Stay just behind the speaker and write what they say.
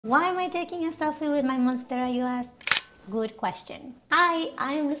Why am I taking a selfie with my monstera, you ask? Good question. Hi,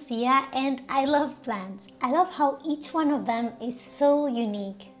 I'm Lucia and I love plants. I love how each one of them is so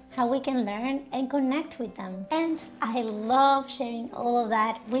unique, how we can learn and connect with them. And I love sharing all of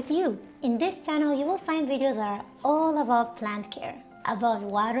that with you. In this channel, you will find videos that are all about plant care, about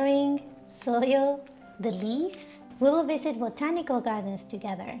watering, soil, the leaves. We will visit botanical gardens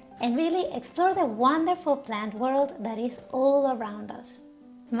together and really explore the wonderful plant world that is all around us.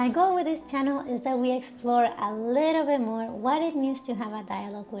 My goal with this channel is that we explore a little bit more what it means to have a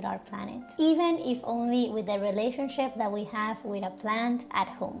dialogue with our planet, even if only with the relationship that we have with a plant at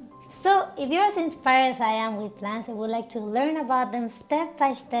home. So if you're as inspired as I am with plants and would like to learn about them step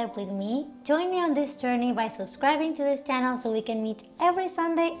by step with me, join me on this journey by subscribing to this channel so we can meet every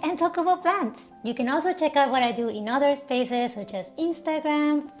Sunday and talk about plants. You can also check out what I do in other spaces such as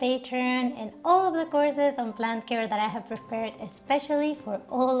Instagram, Patreon, and all of the courses on plant care that I have prepared especially for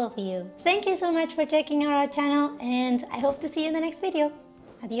all of you. Thank you so much for checking out our channel and I hope to see you in the next video.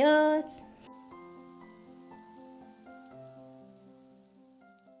 Adios!